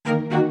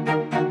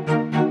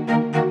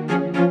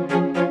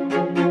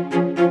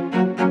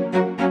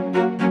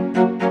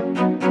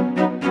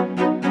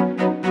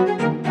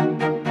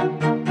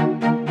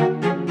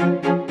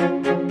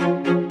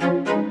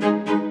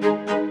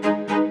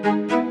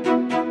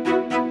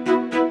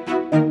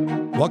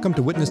Welcome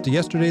to Witness to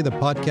Yesterday, the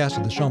podcast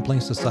of the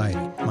Champlain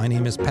Society. My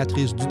name is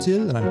Patrice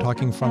Dutil, and I'm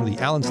talking from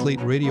the Allen Slate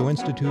Radio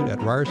Institute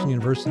at Ryerson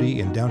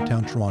University in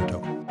downtown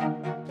Toronto.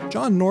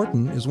 John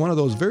Norton is one of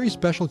those very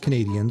special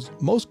Canadians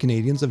most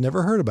Canadians have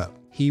never heard about.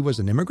 He was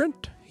an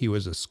immigrant, he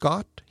was a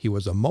Scot, he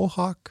was a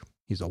Mohawk,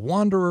 he's a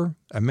wanderer,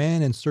 a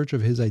man in search of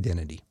his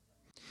identity.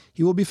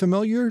 He will be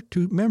familiar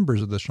to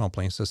members of the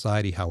Champlain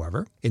Society,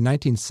 however. In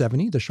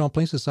 1970, the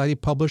Champlain Society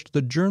published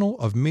the Journal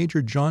of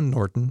Major John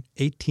Norton,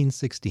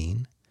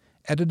 1816,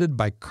 edited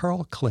by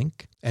Carl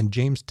Klink and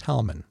James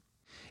Talman.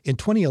 In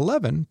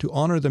 2011, to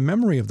honor the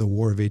memory of the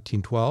War of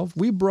 1812,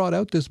 we brought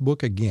out this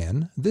book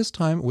again, this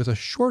time with a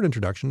short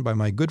introduction by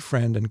my good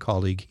friend and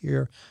colleague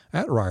here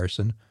at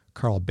Ryerson,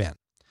 Carl Benn.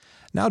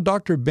 Now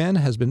Dr. Benn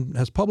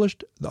has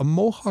published a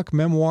Mohawk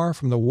memoir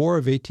from the War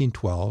of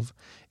 1812.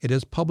 It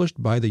is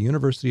published by the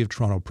University of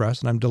Toronto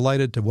Press, and I'm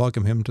delighted to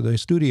welcome him to the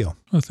studio.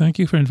 Well, thank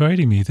you for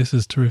inviting me. This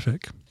is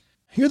terrific.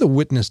 You're the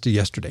witness to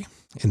yesterday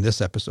in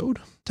this episode.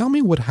 Tell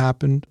me what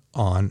happened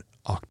on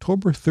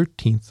October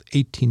 13th,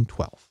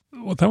 1812.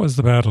 Well, that was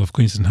the Battle of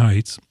Queenston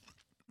Heights,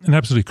 an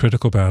absolutely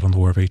critical battle in the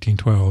War of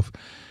 1812.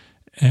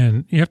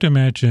 And you have to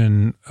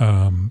imagine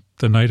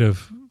the night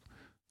of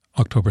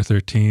October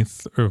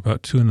 13th, or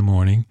about 2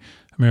 a.m,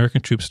 American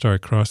troops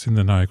started crossing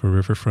the Niagara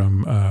River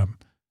from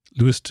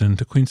Lewiston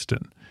to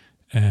Queenston,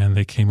 and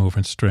they came over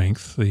in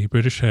strength. The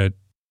British had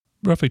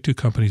roughly 2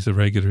 companies of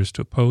regulars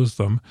to oppose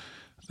them.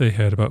 They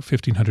had about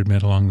 1,500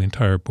 men along the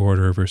entire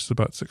border versus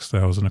about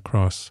 6,000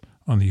 across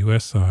on the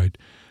U.S. side.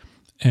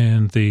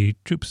 And the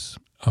troops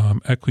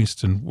at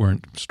Queenston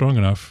weren't strong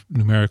enough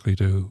numerically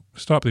to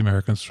stop the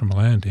Americans from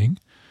landing.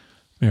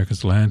 The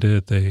Americans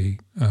landed. They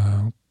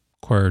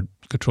acquired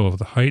control of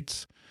the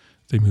heights.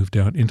 They moved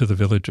down into the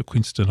village of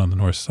Queenston on the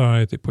north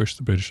side. They pushed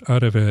the British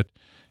out of it,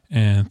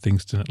 and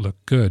things didn't look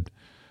good.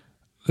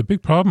 The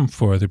big problem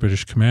for the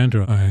British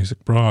commander,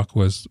 Isaac Brock,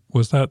 was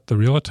that the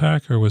real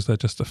attack, or was that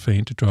just a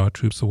feint to draw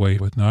troops away,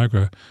 with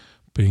Niagara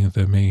being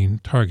the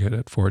main target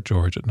at Fort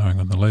George at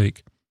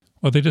Niagara-on-the-Lake?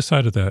 Well, they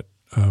decided that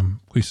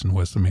Queenston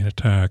was the main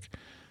attack.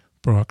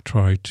 Brock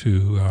tried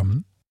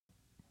to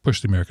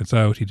push the Americans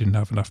out. He didn't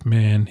have enough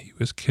men. He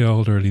was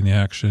killed early in the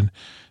action,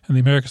 and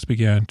the Americans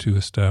began to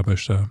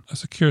establish a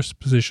secure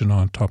position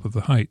on top of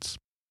the heights.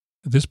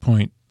 At this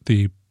point,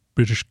 the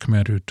British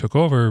commander who took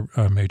over,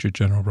 Major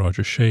General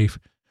Roger Sheaffe,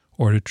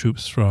 ordered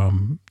troops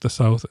from the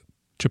south,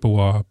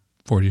 Chippewa,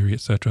 Fort Erie,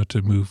 etc.,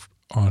 to move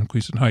on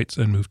Queenston Heights,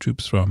 and move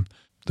troops from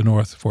the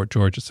north, Fort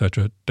George,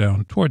 etc.,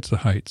 down towards the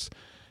heights.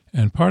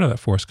 And part of that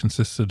force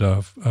consisted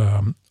of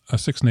a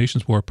Six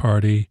Nations War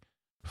party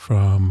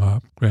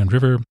from Grand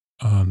River,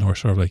 north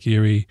shore of Lake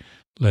Erie,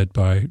 led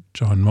by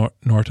John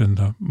Norton,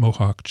 the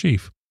Mohawk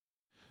chief.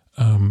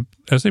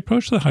 As they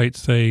approached the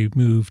heights, they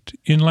moved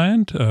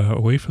inland,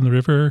 away from the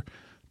river,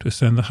 to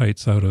ascend the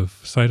heights out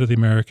of sight of the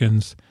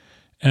Americans.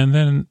 And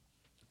then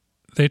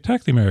they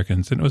attacked the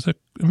Americans. And it was an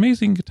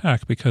amazing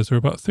attack because there were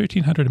about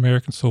 1,300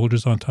 American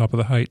soldiers on top of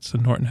the heights,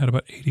 and Norton had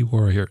about 80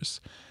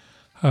 warriors.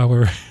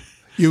 However...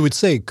 You would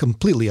say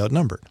completely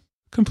outnumbered.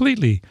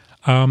 Completely.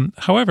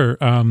 However,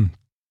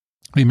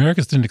 the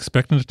Americans didn't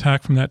expect an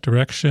attack from that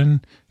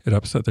direction. It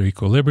upset their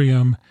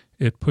equilibrium.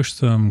 It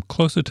pushed them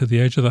closer to the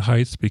edge of the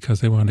heights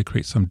because they wanted to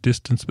create some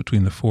distance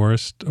between the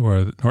forest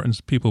where Norton's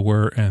people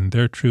were and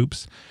their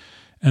troops.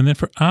 And then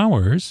for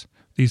hours,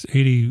 these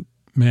 80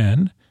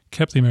 men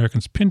kept the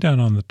Americans pinned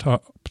down on the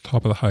top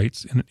of the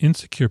heights in an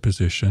insecure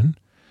position.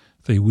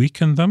 They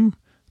weakened them.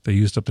 They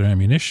used up their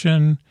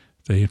ammunition.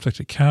 They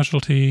inflicted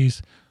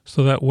casualties,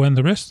 so that when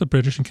the rest of the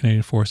British and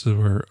Canadian forces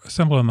were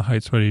assembled on the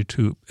heights ready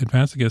to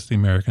advance against the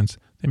Americans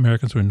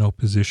were in no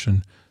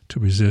position to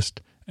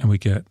resist, and we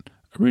get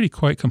a really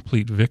quite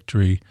complete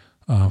victory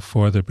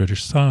for the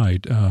British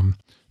side.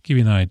 Give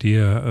you an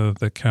idea of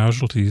the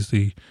casualties,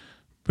 the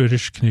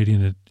British,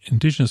 Canadian,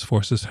 Indigenous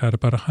forces had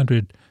about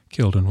 100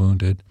 killed and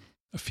wounded,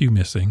 a few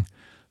missing.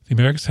 The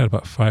Americans had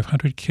about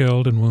 500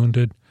 killed and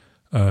wounded,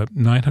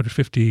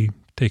 950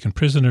 taken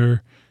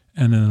prisoner,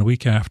 and then a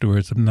week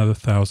afterwards, another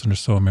 1,000 or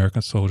so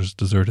American soldiers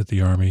deserted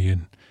the army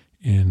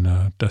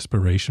in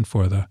desperation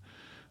for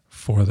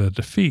the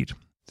defeat.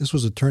 This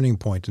was a turning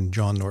point in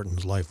John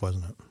Norton's life,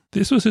 wasn't it?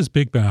 This was his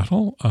big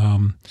battle,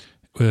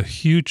 a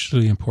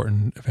hugely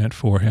important event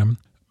for him.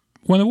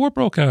 When the war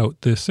broke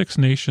out, the Six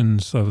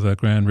Nations of the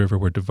Grand River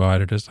were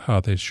divided as to how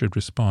they should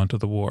respond to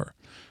the war.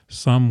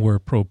 Some were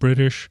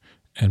pro-British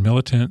and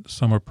militant.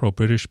 Some were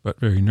pro-British but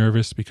very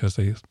nervous because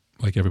they,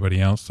 like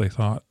everybody else, they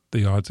thought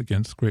the odds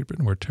against Great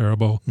Britain were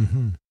terrible.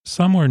 Mm-hmm.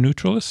 Some were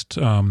neutralist.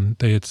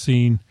 They had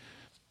seen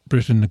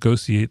Britain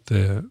negotiate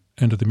the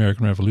end of the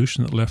American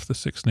Revolution that left the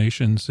Six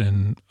Nations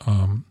in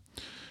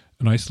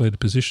an isolated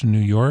position in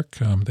New York.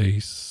 They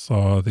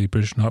saw the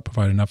British not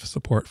provide enough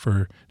support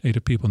for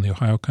Native people in the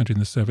Ohio country in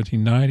the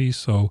 1790s,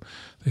 so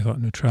they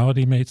thought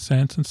neutrality made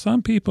sense. And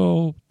some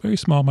people, very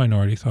small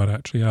minority, thought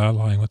actually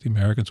allying with the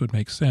Americans would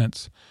make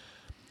sense.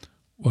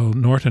 Well,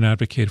 Norton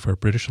advocated for a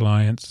British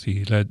alliance.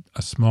 He led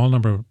a small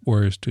number of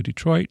warriors to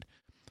Detroit,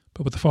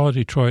 But with the fall of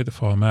Detroit, the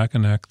fall of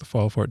Mackinac, the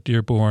fall of Fort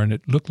Dearborn,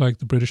 it looked like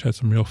the British had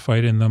some real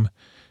fight in them,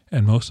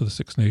 and most of the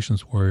Six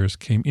Nations warriors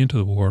came into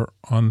the war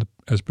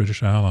as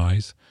British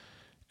allies.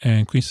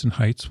 And Queenston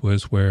Heights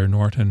was where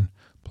Norton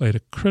played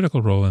a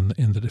critical role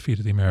in the defeat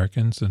of the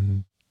Americans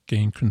and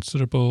gained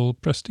considerable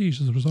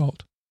prestige as a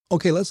result.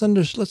 Okay, let's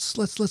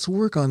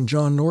work on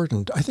John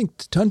Norton. I think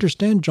to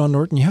understand John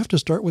Norton, you have to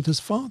start with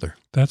his father.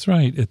 That's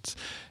right.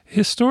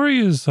 His story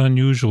is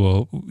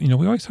unusual. We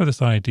always have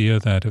this idea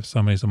that if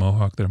somebody's a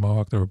Mohawk,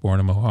 they were born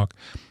a Mohawk,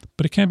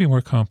 but it can be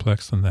more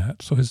complex than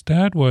that. So his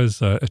dad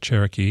was a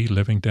Cherokee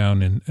living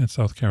down in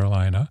South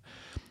Carolina.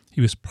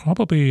 He was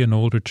probably an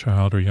older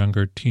child or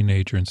younger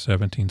teenager in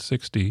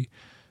 1760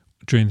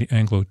 during the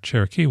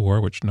Anglo-Cherokee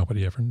War, which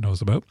nobody ever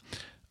knows about.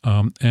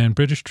 And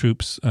British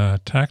troops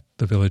attacked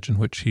the village in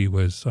which he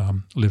was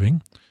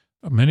living.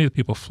 Many of the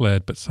people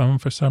fled, but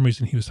for some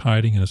reason he was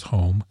hiding in his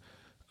home.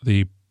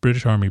 The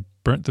British Army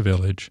burnt the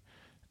village.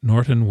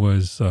 Norton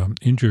was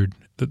injured.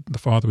 The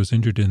father was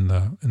injured in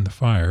the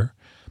fire,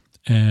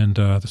 and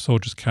the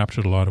soldiers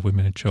captured a lot of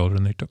women and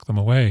children. They took them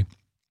away.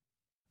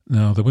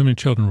 Now, the women and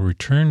children were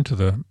returned to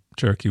the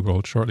Cherokee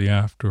world shortly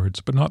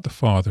afterwards, but not the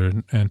father,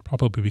 and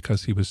probably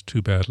because he was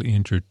too badly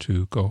injured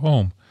to go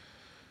home.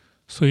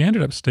 So he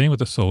ended up staying with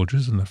the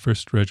soldiers in the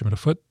 1st Regiment of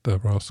Foot, the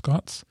Royal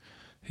Scots.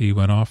 He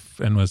went off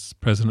and was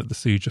present at the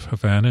Siege of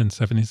Havana in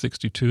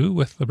 1762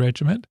 with the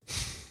regiment.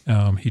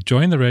 He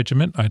joined the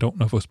regiment. I don't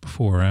know if it was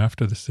before or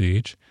after the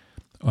siege.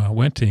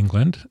 Went to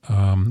England.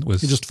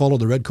 He just followed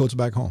the Redcoats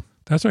back home.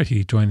 That's right.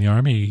 He joined the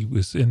army. He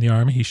was in the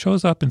army. He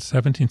shows up in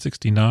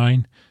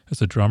 1769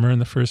 as a drummer in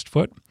the 1st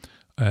Foot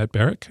at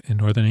Berwick in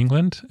northern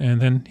England,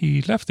 and then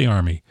he left the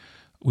army.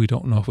 We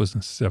don't know if it was in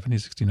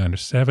 1769 or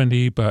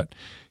 70, but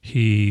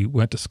he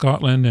went to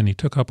Scotland and he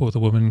took up with a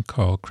woman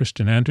called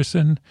Christian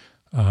Anderson.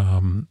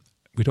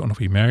 We don't know if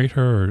he married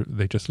her or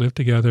they just lived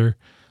together,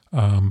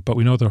 but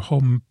we know their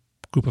home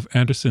group of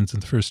Andersons in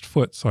the 1st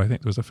Foot, so I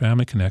think there was a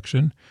family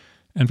connection.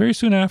 And very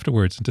soon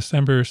afterwards, in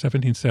December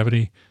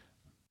 1770,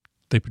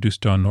 they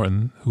produced John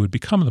Norton, who would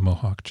become the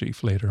Mohawk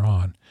chief later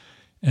on.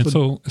 And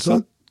so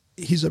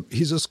he's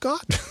a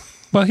Scot.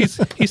 Well,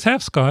 he's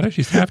half Scottish,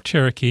 he's half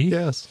Cherokee.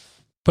 Yes.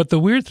 But the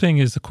weird thing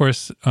is, of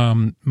course,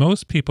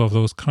 most people of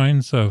those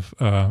kinds of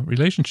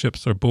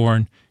relationships are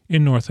born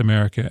in North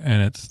America,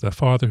 and it's the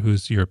father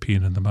who's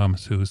European and the mom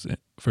who's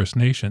First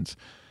Nations.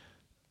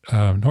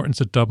 Norton's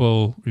a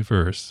double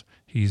reverse.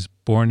 He's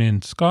born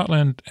in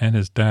Scotland, and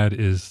his dad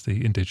is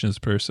the Indigenous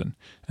person.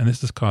 And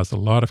this has caused a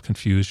lot of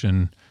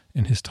confusion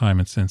in his time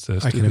and since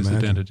as to his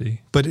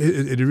identity. But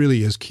it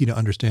really is key to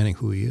understanding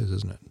who he is,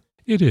 isn't it?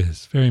 It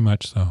is, very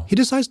much so. He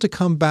decides to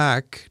come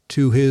back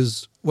to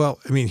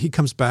he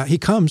comes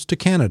to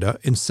Canada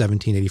in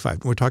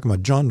 1785. We're talking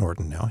about John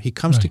Norton now. He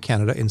comes to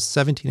Canada in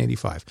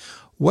 1785.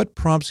 What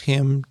prompts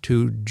him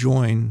to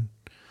join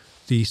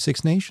the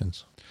Six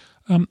Nations?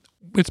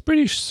 It's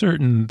pretty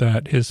certain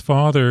that his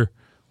father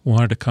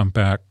wanted to come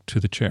back to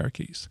the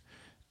Cherokees.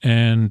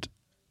 And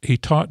he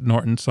taught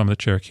Norton some of the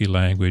Cherokee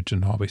language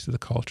and obviously the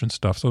culture and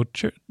stuff. So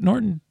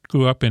Norton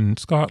grew up in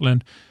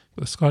Scotland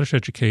with a Scottish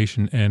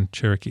education and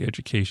Cherokee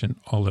education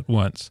all at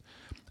once.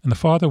 And the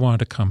father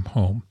wanted to come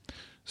home.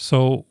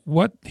 So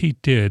what he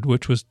did,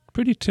 which was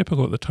pretty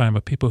typical at the time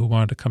of people who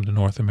wanted to come to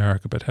North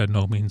America but had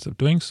no means of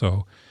doing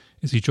so,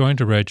 is he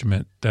joined a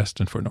regiment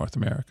destined for North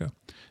America.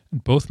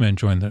 And both men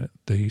joined the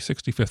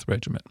 65th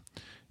Regiment.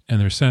 And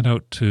they're sent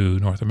out to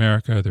North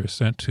America. They're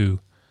sent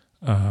to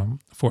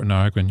Fort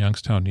Niagara in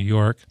Youngstown, New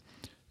York.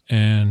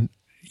 And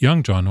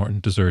young John Norton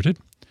deserted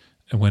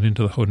and went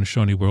into the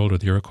Haudenosaunee world or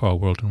the Iroquois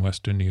world in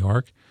western New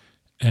York.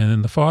 And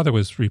then the father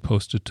was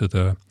reposted to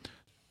the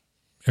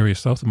area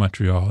south of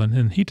Montreal, and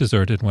then he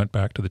deserted and went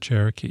back to the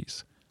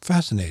Cherokees.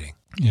 Fascinating.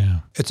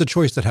 Yeah. It's a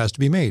choice that has to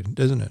be made,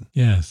 isn't it?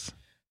 Yes.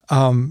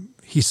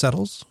 He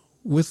settles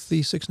with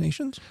the Six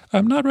Nations?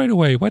 Not right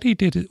away. What he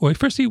did,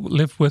 first he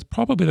lived with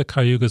probably the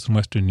Cayugas in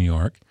western New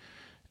York,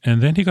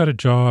 and then he got a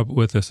job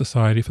with the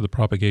Society for the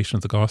Propagation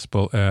of the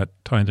Gospel at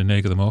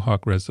Tyendinaga, the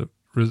Mohawk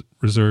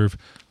Reserve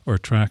or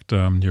tract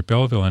near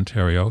Belleville,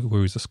 Ontario, where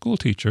he was a school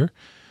teacher.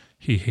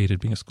 He hated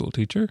being a school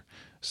teacher,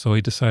 so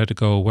he decided to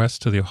go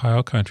west to the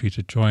Ohio country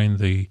to join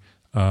the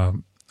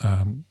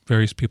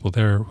various people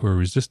there who were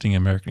resisting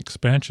American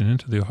expansion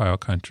into the Ohio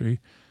country.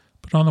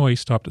 But on the way, he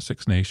stopped at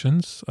Six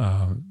Nations,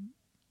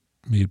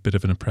 made a bit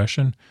of an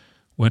impression,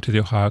 went to the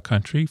Ohio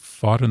country,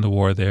 fought in the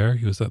war there.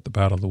 He was at the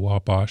Battle of the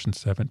Wabash in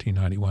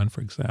 1791,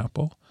 for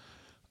example.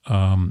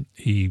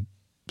 He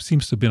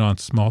seems to have been on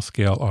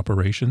small-scale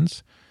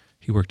operations.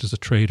 He worked as a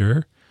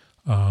trader.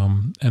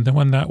 And then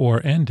when that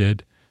war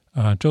ended,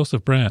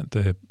 Joseph Brant,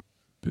 the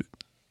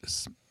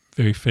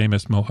very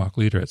famous Mohawk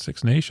leader at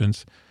Six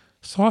Nations,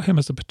 saw him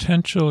as a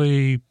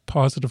potentially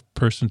positive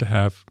person to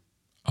have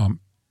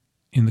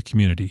in the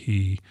community.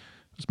 He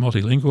was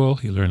multilingual.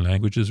 He learned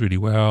languages really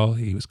well.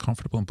 He was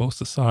comfortable in both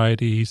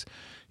societies.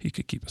 He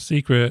could keep a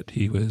secret.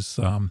 He was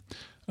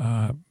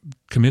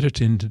committed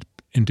to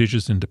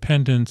Indigenous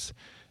independence.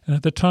 And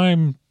at the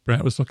time,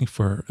 Brant was looking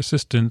for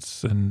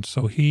assistance, and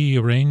so he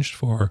arranged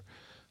for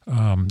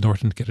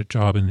Norton to get a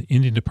job in the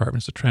Indian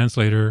department as a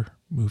translator,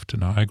 moved to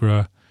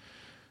Niagara.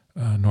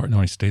 Norton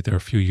only stayed there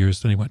a few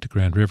years. Then he went to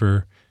Grand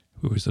River,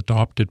 who was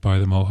adopted by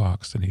the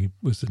Mohawks, and he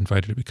was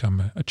invited to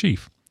become a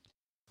chief.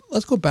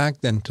 Let's go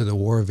back then to the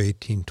War of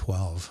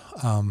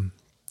 1812.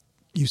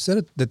 You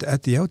said that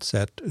at the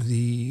outset,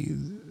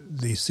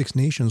 the Six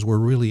Nations were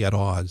really at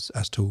odds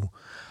as to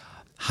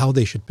how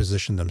they should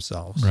position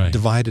themselves, right.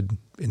 Divided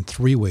in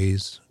three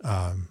ways: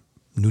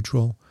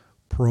 neutral,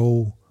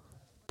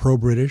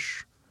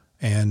 pro-British,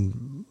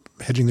 and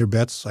hedging their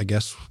bets, I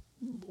guess,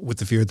 with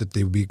the fear that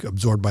they would be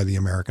absorbed by the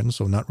Americans,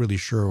 so not really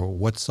sure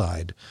what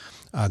side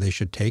they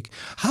should take.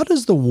 How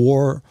does the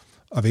War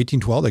of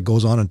 1812 that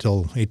goes on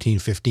until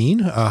 1815,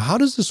 how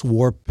does this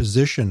war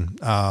position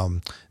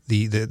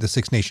the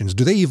Six Nations?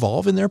 Do they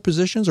evolve in their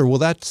positions, or will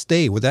that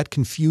stay? Will that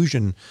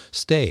confusion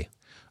stay?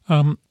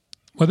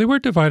 Well, they were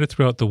divided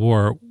throughout the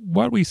war.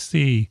 What we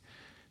see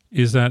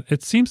is that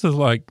it seems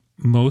like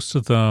most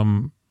of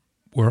them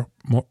were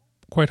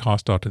quite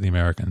hostile to the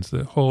Americans.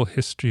 The whole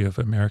history of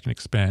American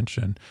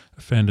expansion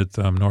offended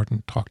them.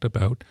 Norton talked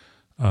about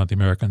the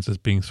Americans as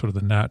being sort of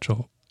the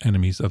natural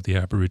enemies of the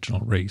Aboriginal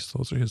race.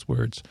 Those are his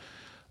words.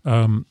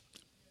 And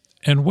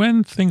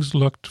when things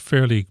looked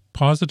fairly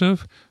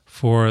positive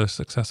for a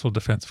successful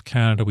defense of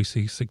Canada, we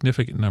see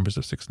significant numbers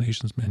of Six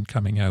Nations men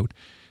coming out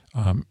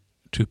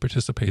to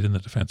participate in the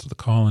defense of the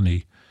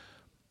colony.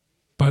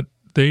 But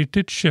they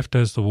did shift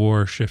as the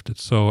war shifted.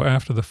 So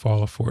after the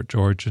fall of Fort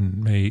George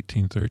in May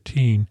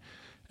 1813,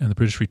 and the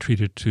British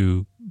retreated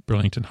to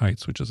Burlington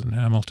Heights, which is in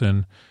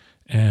Hamilton,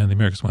 and the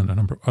Americans won a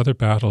number of other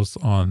battles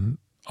on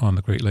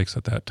the Great Lakes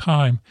at that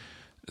time,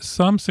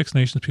 some Six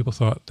Nations people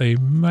thought they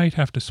might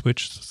have to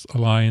switch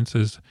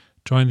alliances,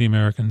 join the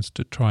Americans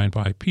to try and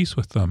buy peace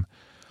with them.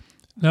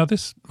 Now,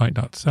 this might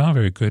not sound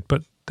very good,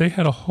 but they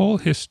had a whole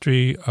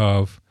history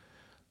of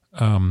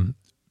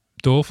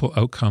doleful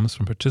outcomes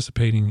from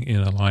participating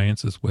in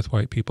alliances with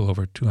white people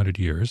over 200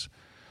 years.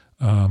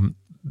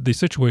 The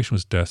situation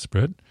was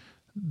desperate.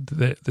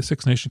 The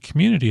Six Nation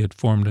community had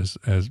formed as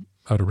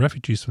out of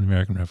refugees from the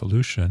American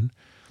Revolution.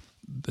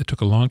 It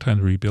took a long time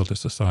to rebuild their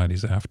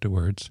societies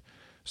afterwards.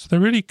 So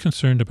they're really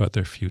concerned about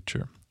their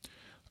future.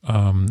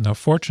 Now,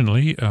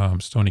 fortunately,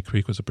 Stony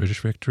Creek was a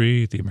British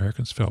victory. The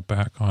Americans fell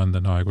back on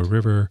the Niagara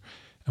River,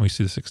 and we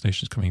see the Six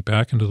Nations coming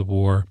back into the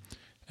war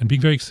and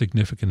being very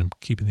significant in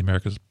keeping the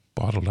Americans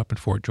bottled up in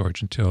Fort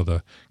George until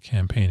the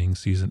campaigning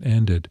season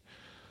ended.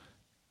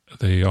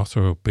 They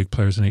also were big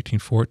players in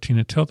 1814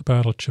 until the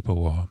Battle of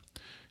Chippewa.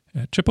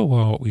 At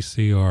Chippewa, what we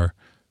see are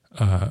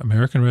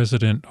American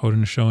resident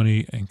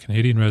Haudenosaunee and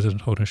Canadian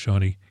resident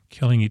Haudenosaunee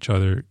killing each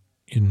other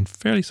in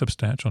fairly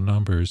substantial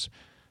numbers,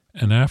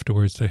 and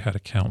afterwards they had a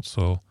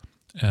council,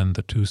 and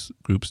the two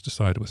groups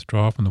decided to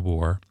withdraw from the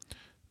war.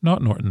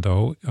 Not Norton,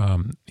 though.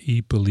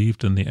 He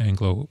believed in the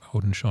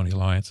Anglo-Haudenosaunee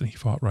alliance, and he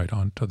fought right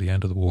on to the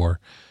end of the war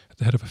at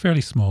the head of a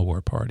fairly small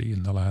war party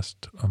in the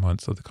last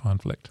months of the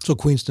conflict. So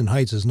Queenston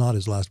Heights is not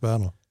his last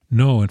battle?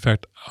 No, in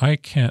fact, I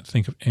can't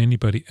think of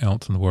anybody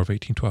else in the War of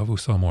 1812 who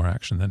saw more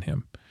action than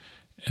him.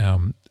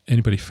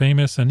 Anybody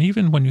famous, and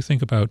even when you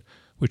think about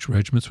which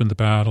regiments were in the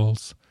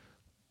battles,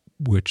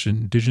 which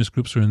Indigenous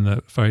groups were in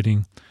the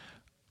fighting,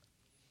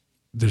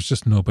 there's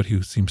just nobody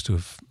who seems to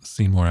have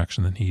seen more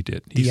action than he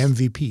did. The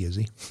MVP, is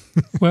he?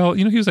 Well,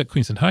 he was at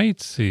Queenston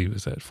Heights. He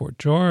was at Fort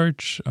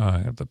George,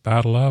 the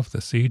Battle of,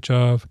 the Siege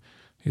of.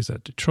 He's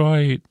at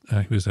Detroit.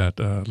 He was at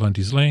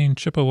Lundy's Lane,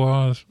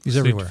 Chippewa. He's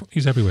everywhere.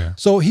 He's everywhere.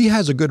 So he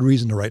has a good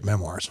reason to write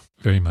memoirs.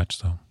 Very much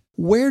so.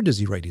 Where does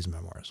he write his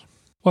memoirs?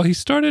 Well, he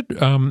started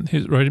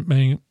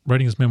writing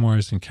his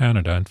memoirs in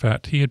Canada. In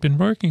fact, he had been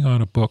working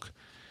on a book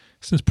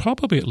since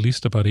probably at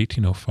least about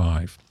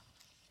 1805.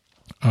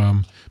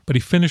 But he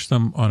finished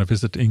them on a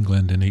visit to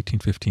England in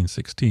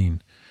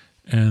 1815-16.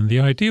 And the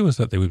idea was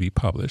that they would be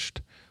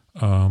published.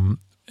 And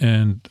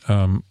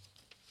an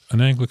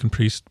Anglican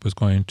priest was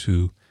going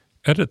to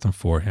edit them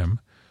for him.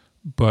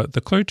 But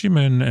the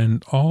clergyman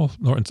and all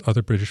Norton's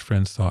other British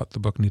friends thought the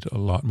book needed a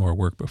lot more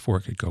work before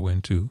it could go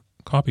into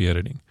copy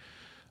editing.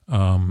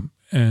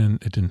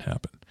 And it didn't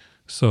happen.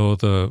 So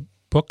the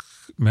book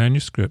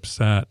manuscript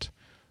sat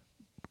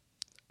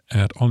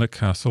at Alnwick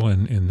Castle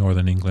in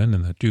northern England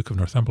in the Duke of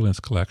Northumberland's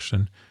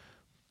collection,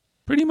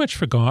 pretty much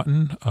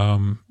forgotten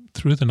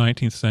through the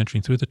 19th century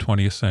and through the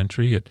 20th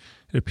century. It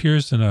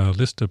appears in a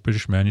list of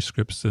British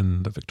manuscripts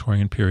in the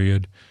Victorian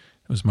period.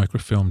 It was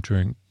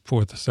microfilmed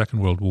for the Second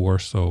World War,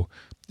 so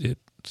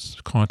its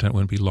content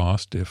wouldn't be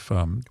lost if...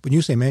 When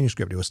you say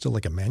manuscript, it was still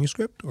like a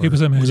manuscript? Or it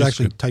was a manuscript. It was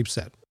actually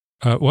typeset?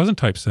 It wasn't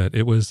typeset.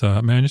 It was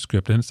a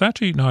manuscript, and it's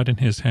actually not in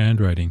his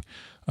handwriting.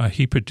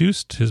 He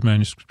produced his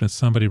manuscript and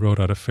somebody wrote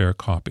out a fair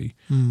copy,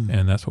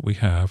 and that's what we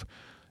have.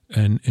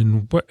 And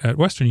at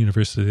Western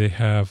University, they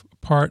have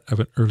part of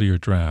an earlier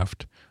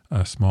draft,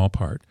 a small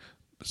part.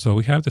 So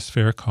we have this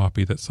fair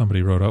copy that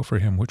somebody wrote out for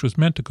him, which was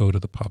meant to go to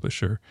the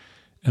publisher.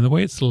 And the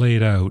way it's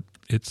laid out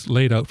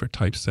for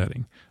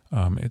typesetting.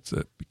 It's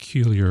a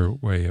peculiar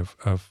way of...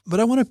 But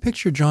I want to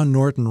picture John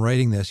Norton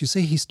writing this. You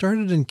say he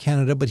started in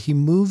Canada, but he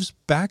moves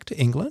back to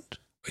England?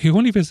 He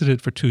only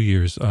visited for 2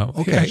 years.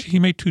 Okay. He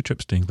made 2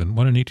 trips to England,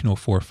 one in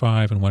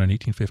 1804-05 and one in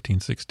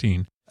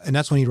 1815-16. And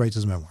that's when he writes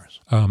his memoirs.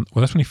 Well,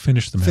 that's when he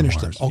finished the memoirs.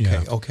 Finished them.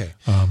 Okay, yeah. okay.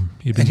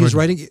 And he's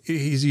writing.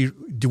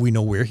 Do we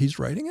know where he's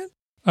writing it?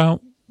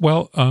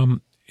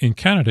 In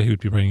Canada, he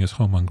would be writing his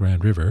home on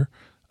Grand River,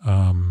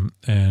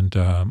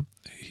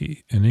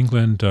 he in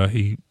England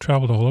he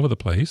traveled all over the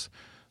place.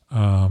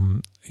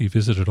 He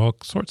visited all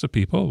sorts of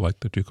people, like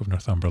the Duke of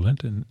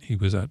Northumberland, and he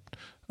was at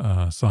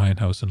Sion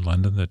House in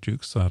London, the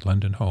Duke's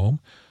London home.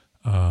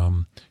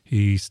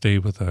 He stayed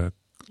with a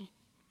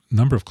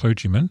number of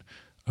clergymen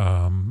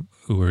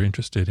who were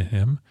interested in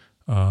him.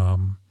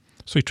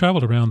 So he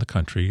traveled around the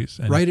country.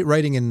 And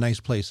writing in nice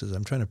places.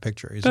 I'm trying to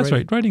picture.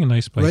 Writing in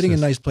nice places. Writing in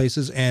nice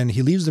places, and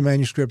he leaves the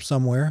manuscript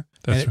somewhere.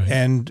 That's right.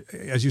 And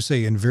as you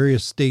say, in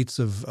various states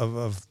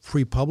of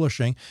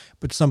pre-publishing,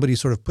 but somebody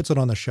sort of puts it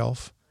on the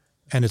shelf,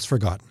 and it's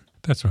forgotten.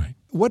 That's right.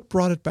 What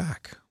brought it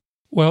back?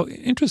 Well,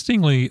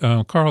 interestingly,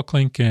 Carl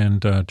Klink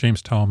and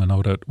James Tallman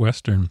out at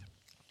Western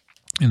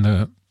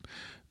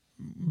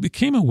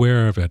became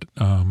aware of it.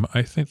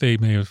 I think they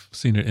may have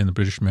seen it in the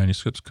British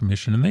Manuscripts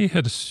Commission, and they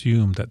had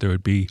assumed that there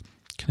would be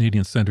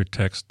Canadian-centered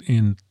text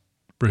in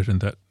Britain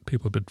that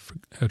people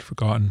had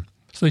forgotten.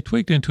 So they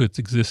twigged into its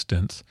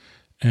existence,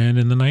 and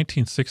in the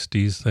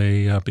 1960s,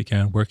 they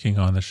began working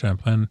on the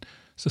Champlain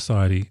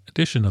Society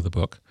edition of the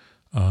book,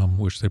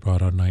 which they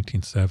brought out in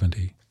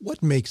 1970.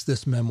 What makes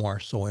this memoir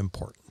so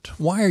important?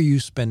 Why are you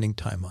spending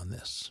time on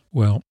this?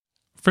 Well,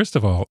 first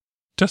of all,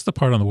 just the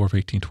part on the War of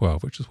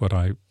 1812, which is what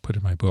I put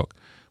in my book,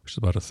 which is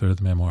about a third of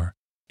the memoir.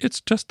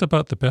 It's just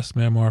about the best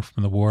memoir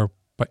from the war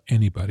by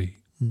anybody.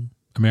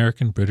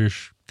 American,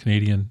 British,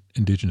 Canadian,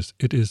 Indigenous.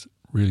 It is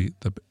really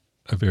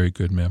a very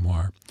good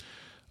memoir.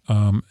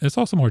 It's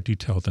also more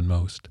detailed than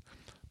most.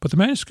 But the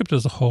manuscript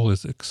as a whole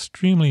is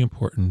extremely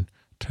important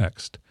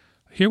text.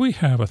 Here we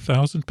have a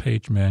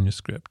 1,000-page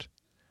manuscript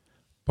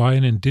by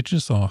an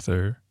Indigenous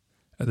author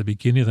at the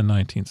beginning of the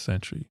 19th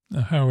century.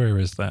 Now, how rare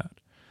is that?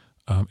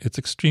 It's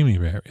extremely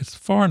rare. It's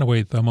far and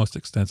away the most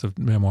extensive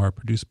memoir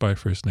produced by a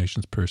First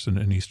Nations person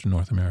in Eastern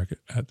North America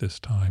at this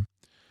time.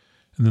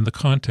 And then the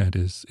content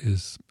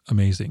is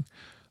amazing.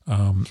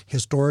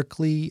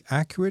 Historically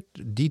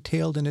accurate,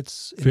 detailed in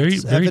its very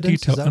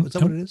evidence? detailed. Is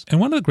that what it is? And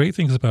one of the great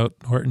things about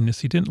Norton is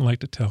he didn't like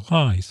to tell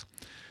lies.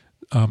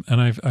 And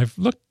I've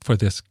looked for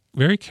this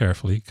very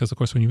carefully because, of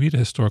course, when you read a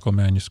historical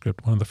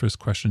manuscript, one of the first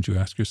questions you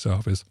ask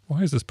yourself is,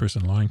 why is this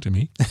person lying to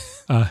me?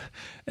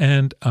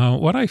 And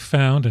what I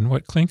found and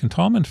what Klink and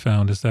Tallman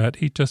found is that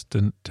he just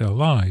didn't tell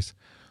lies.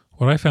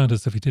 What I found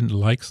is if he didn't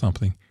like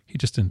something, he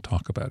just didn't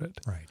talk about it.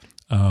 Right.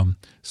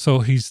 So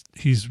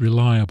he's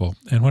reliable.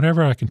 And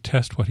whenever I can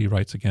test what he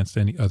writes against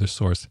any other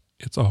source,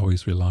 it's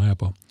always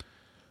reliable.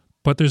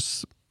 But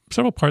there's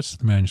several parts of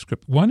the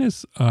manuscript. One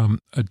is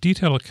a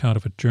detailed account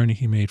of a journey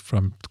he made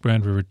from the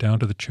Grand River down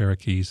to the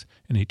Cherokees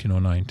in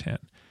 1809-10.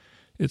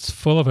 It's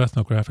full of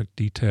ethnographic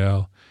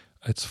detail.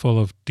 It's full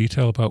of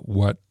detail about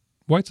what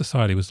white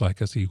society was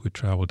like as he would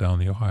travel down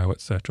the Ohio,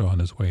 etc., on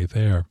his way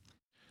there.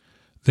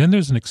 Then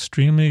there's an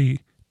extremely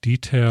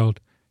detailed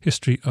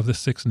history of the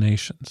Six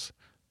Nations.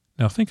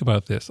 Now think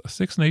about this. A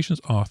Six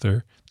Nations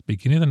author at the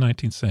beginning of the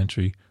 19th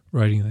century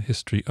writing the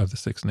history of the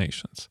Six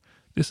Nations.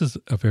 This is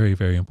a very,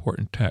 very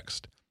important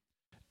text.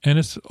 And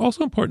it's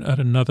also important at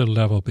another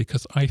level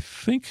because I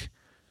think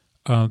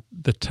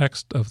the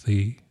text of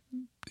the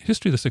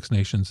history of the Six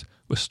Nations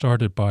was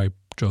started by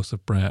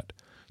Joseph Brant.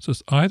 So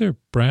it's either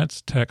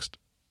Brant's text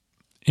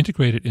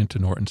integrated into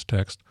Norton's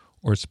text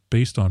or it's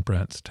based on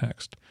Brant's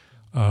text.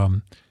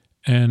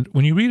 And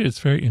when you read it, it's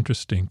very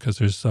interesting because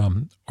there's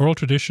oral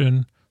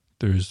tradition,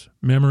 there's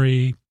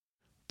memory,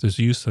 there's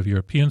use of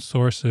European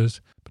sources,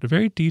 but a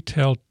very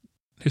detailed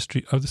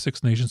history of the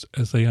Six Nations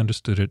as they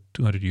understood it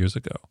 200 years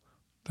ago.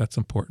 That's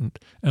important.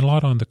 And a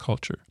lot on the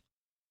culture.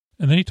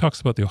 And then he talks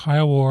about the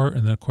Ohio War,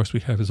 and then, of course, we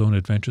have his own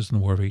adventures in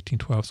the War of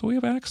 1812. So we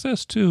have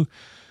access to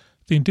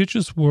the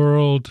Indigenous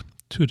world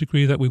to a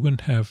degree that we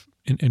wouldn't have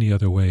in any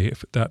other way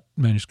if that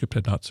manuscript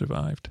had not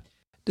survived.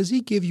 Does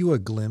he give you a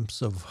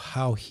glimpse of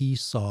how he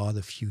saw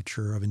the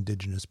future of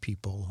Indigenous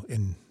people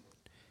in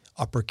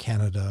Upper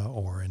Canada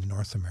or in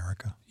North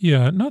America?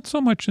 Yeah, not so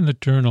much in the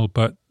journal,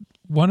 but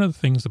one of the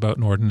things about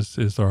Norton is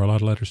there are a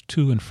lot of letters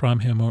to and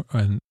from him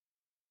and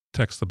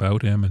texts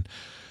about him and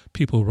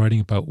people writing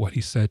about what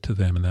he said to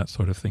them and that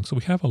sort of thing. So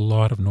we have a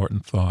lot of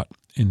Norton thought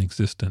in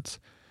existence.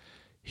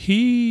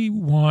 He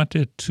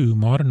wanted to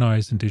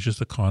modernize Indigenous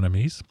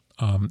economies.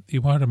 He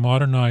wanted to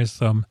modernize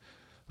them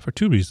for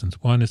two reasons.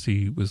 One is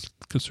he was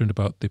concerned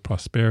about the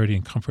prosperity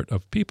and comfort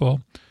of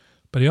people,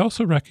 but he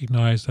also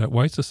recognized that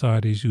white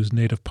societies use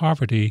native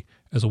poverty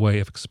as a way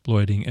of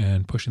exploiting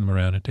and pushing them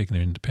around and taking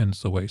their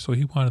independence away. So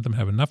he wanted them to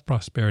have enough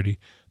prosperity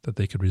that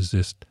they could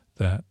resist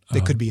that.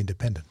 They could be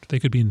independent. They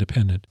could be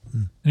independent.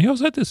 And he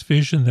also had this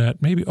vision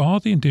that maybe all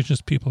the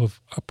Indigenous people of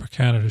Upper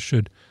Canada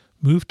should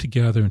move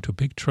together into a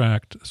big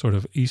tract sort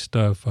of east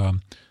of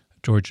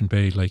Georgian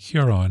Bay, Lake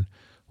Huron,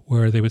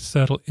 where they would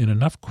settle in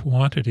enough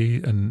quantity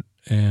and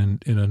in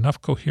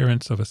enough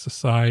coherence of a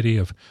society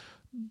of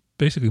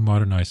basically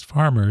modernized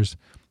farmers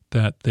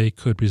that they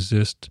could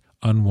resist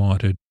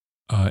unwanted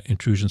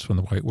intrusions from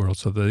the white world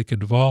so that they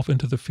could evolve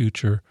into the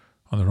future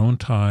on their own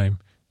time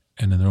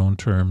and in their own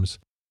terms,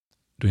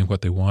 doing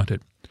what they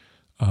wanted.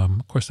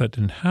 Of course, that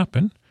didn't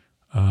happen,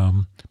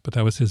 but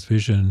that was his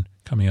vision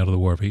coming out of the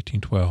War of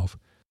 1812.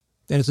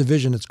 And it's a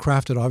vision that's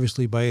crafted,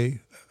 obviously, by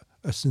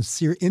a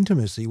sincere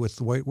intimacy with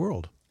the white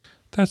world.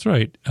 That's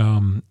right.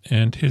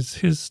 And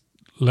his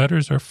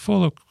letters are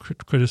full of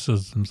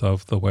criticisms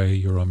of the way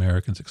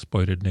Euro-Americans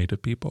exploited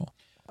Native people.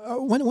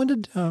 When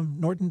did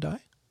Norton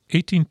die?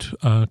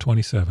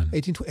 1827.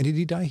 And did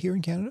he die here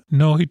in Canada?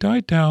 No, he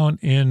died down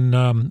in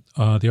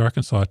the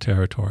Arkansas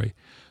Territory.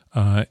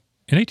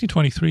 In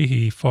 1823,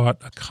 he fought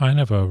a kind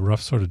of a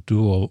rough sort of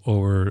duel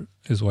over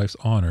his wife's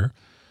honor.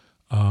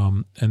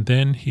 And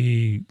then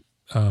he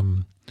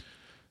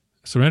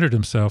surrendered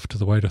himself to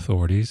the white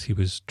authorities. He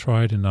was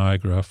tried in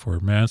Niagara for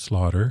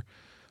manslaughter.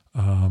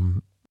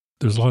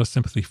 There was a lot of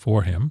sympathy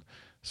for him.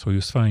 So he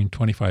was fined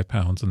 25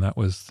 pounds, and that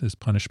was his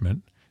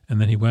punishment. And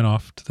then he went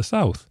off to the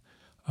south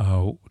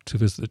to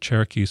visit the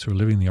Cherokees who were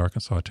living in the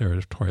Arkansas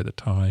Territory at the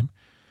time.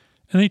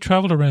 And he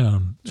traveled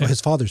around. So his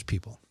father's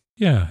people.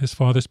 Yeah, his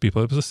father's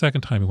people. It was the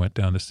second time he went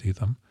down to see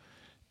them.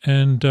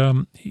 And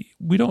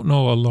we don't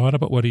know a lot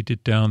about what he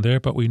did down there,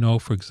 but we know,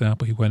 for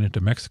example, he went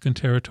into Mexican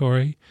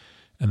territory,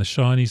 and the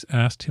Shawnees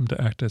asked him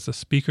to act as a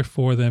speaker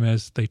for them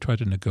as they tried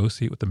to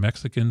negotiate with the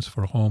Mexicans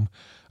for a home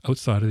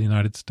outside of the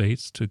United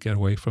States to get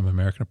away from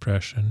American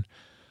oppression.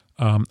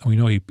 And we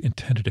know he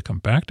intended to come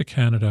back to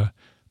Canada,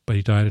 but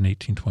he died in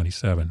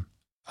 1827.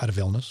 Out of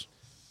illness?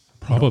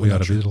 Probably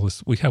out of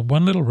illness. We have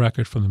one little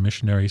record from the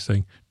missionary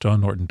saying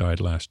John Norton died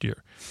last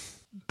year.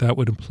 That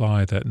would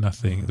imply that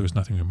there was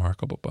nothing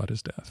remarkable about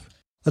his death.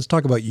 Let's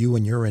talk about you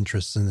and your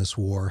interests in this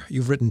war.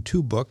 You've written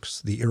 2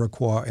 books, The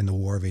Iroquois in the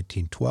War of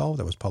 1812,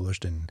 that was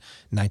published in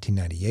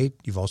 1998.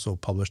 You've also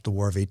published The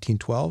War of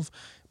 1812,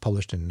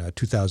 published in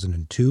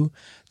 2002.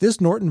 This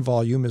Norton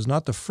volume is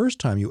not the first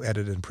time you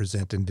edit and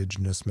present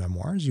Indigenous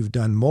memoirs. You've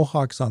done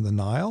Mohawks on the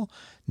Nile,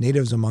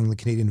 Natives Among the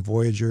Canadian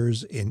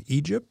Voyageurs in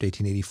Egypt,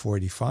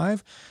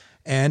 1884-85,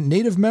 and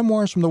Native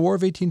Memoirs from the War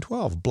of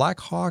 1812, Black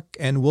Hawk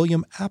and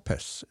William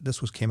Apis. This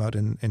came out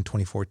in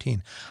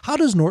 2014. How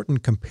does Norton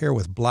compare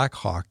with Black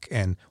Hawk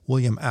and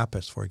William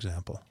Apis, for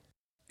example?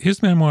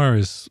 His memoir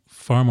is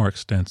far more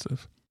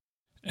extensive,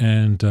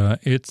 and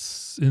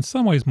it's in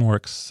some ways more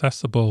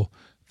accessible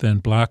than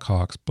Black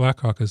Hawk's. Black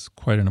Hawk is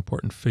quite an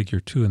important figure,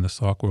 too, in the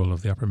Sauk world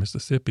of the upper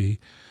Mississippi.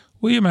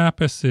 William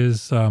Apis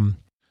is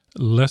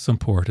less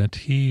important.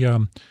 He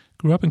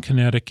grew up in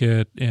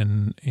Connecticut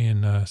in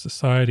a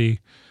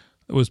society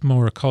that was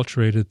more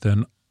acculturated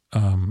than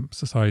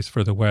societies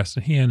further west,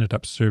 and he ended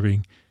up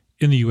serving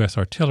in the U.S.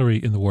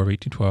 artillery in the War of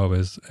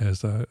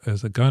 1812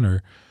 as a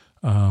gunner.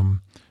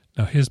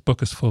 Now, his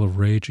book is full of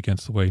rage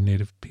against the way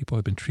Native people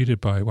have been treated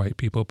by white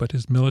people, but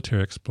his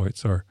military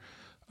exploits are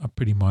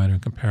pretty minor in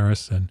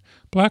comparison.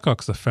 Black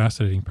Hawk's a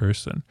fascinating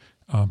person,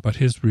 but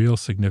his real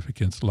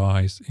significance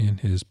lies in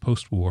his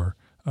post-war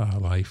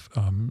life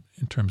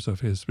in terms of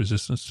his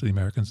resistance to the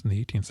Americans in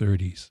the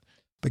 1830s.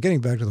 But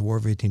getting back to the War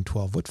of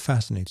 1812, what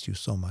fascinates you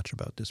so much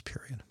about this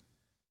period?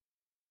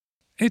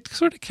 It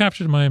sort of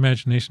captured my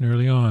imagination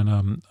early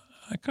on.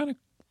 I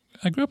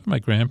grew up in my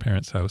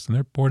grandparents' house, and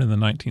they're born in the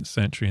 19th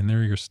century, and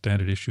they're your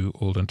standard issue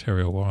Old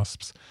Ontario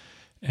Wasps.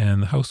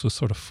 And the house was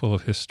sort of full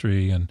of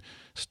history and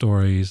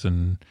stories.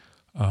 And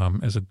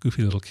as a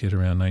goofy little kid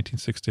around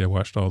 1960, I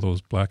watched all those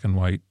black and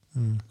white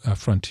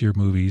frontier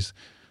movies,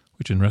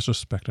 which in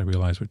retrospect I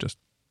realized were just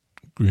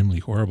grimly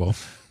horrible.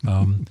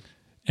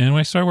 And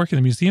when I started working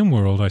in the museum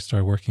world, I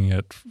started working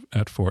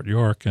at Fort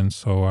York, and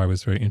so I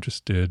was very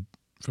interested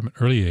from an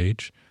early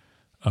age.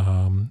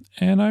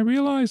 And I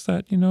realized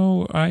that,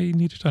 I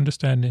needed to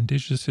understand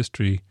Indigenous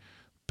history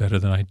better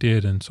than I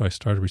did, and so I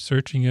started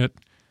researching it.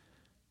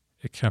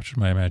 It captured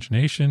my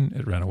imagination.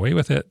 It ran away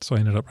with it, so I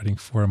ended up writing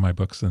 4 of my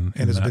books. And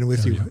it's been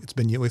with you. It's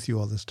been with you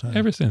all this time.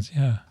 Ever since,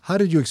 yeah. How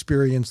did you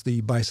experience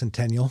the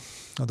bicentennial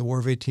of the War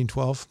of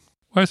 1812?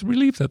 Well, I was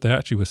relieved that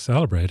actually was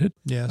celebrated.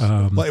 Yes.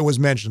 Well, it was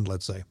mentioned,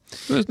 let's say.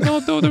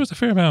 Though there was a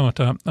fair amount.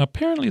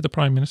 Apparently, the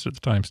Prime Minister at the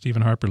time,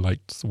 Stephen Harper,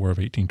 liked the War of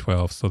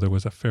 1812, so there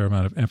was a fair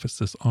amount of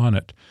emphasis on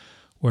it.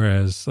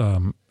 Whereas,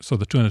 so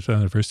the 200th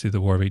anniversary of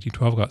the War of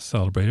 1812 got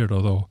celebrated,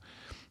 although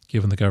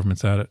given the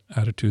government's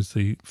attitudes,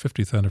 the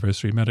 50th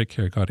anniversary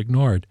Medicare got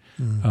ignored.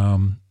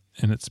 And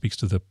it speaks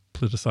to the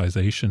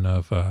politicization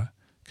of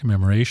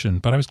commemoration.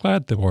 But I was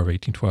glad the War of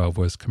 1812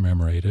 was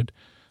commemorated.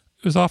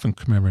 It was often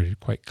commemorated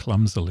quite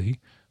clumsily,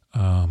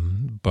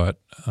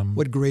 but...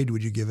 what grade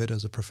would you give it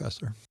as a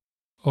professor?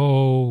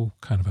 Oh,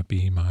 kind of a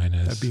B-.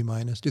 A B-.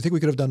 Do you think we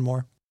could have done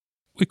more?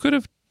 We could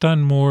have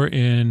done more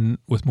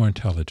with more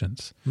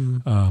intelligence.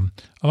 A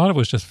lot of it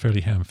was just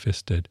fairly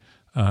ham-fisted.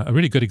 A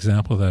really good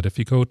example of that, if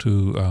you go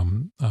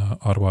to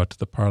Ottawa to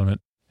the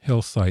Parliament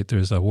Hill site,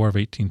 there's a War of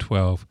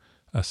 1812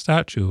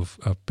 statue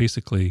of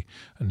basically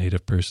a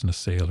Native person, a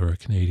sailor, a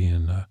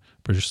Canadian,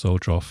 British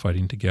soldier all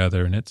fighting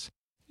together, and it's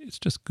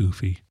just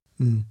goofy.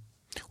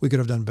 We could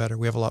have done better.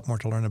 We have a lot more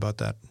to learn about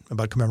that,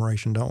 about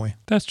commemoration, don't we?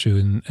 That's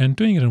true. And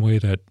doing it in a way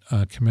that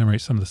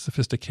commemorates some of the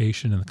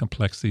sophistication and the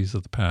complexities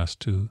of the past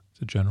to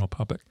the general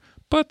public.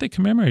 But they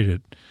commemorate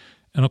it.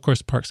 And of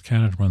course, Parks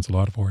Canada runs a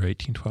lot of War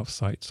 1812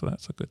 sites, so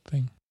that's a good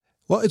thing.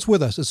 Well, it's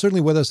with us. It's certainly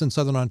with us in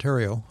southern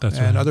Ontario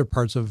and other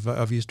parts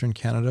of eastern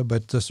Canada,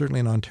 but certainly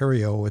in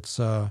Ontario, it's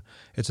an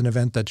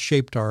event that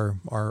shaped our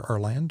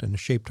land and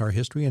shaped our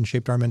history and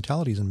shaped our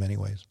mentalities in many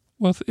ways.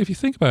 Well, if you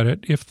think about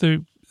it, if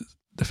the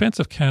defense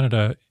of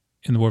Canada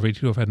in the War of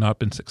 1812 had not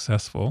been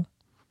successful,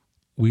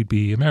 we'd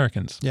be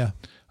Americans. Yeah.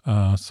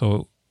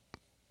 So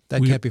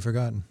that can't be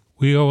forgotten.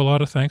 We owe a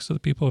lot of thanks to the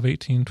people of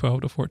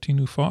 1812 to 14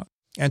 who fought.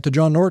 And to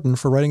John Norton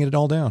for writing it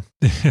all down.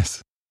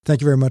 Yes.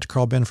 Thank you very much,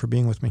 Carl Benn, for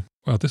being with me.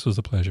 Well, this was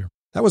a pleasure.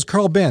 That was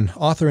Carl Benn,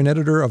 author and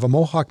editor of A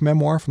Mohawk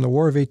Memoir from the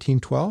War of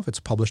 1812. It's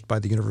published by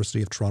the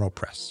University of Toronto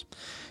Press.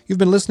 You've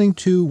been listening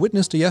to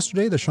Witness to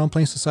Yesterday, the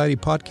Champlain Society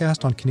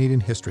podcast on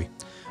Canadian history.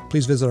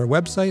 Please visit our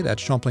website at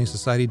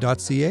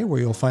champlainsociety.ca, where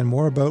you'll find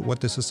more about what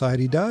the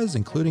Society does,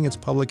 including its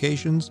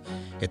publications,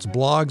 its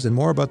blogs, and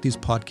more about these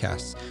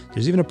podcasts.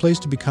 There's even a place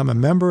to become a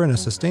member and a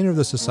sustainer of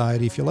the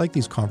Society if you like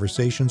these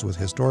conversations with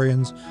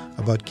historians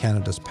about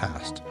Canada's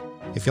past.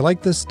 If you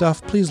like this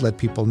stuff, please let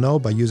people know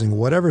by using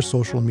whatever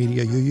social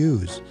media you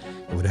use.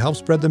 It would help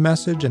spread the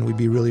message, and we'd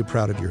be really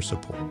proud of your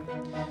support.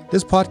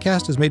 This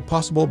podcast is made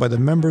possible by the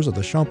members of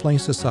the Champlain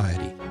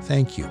Society.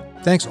 Thank you.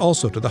 Thanks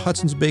also to the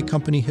Hudson's Bay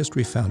Company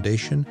History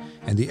Foundation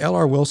and the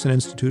L.R. Wilson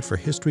Institute for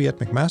History at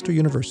McMaster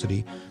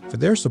University for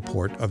their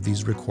support of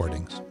these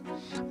recordings.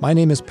 My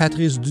name is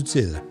Patrice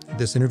Dutil.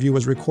 This interview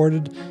was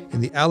recorded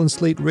in the Allen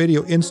Slate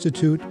Radio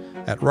Institute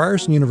at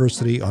Ryerson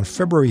University on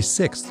February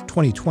 6,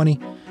 2020,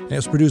 and it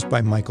was produced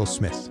by Michael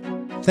Smith.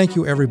 Thank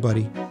you,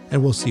 everybody,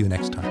 and we'll see you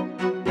next time.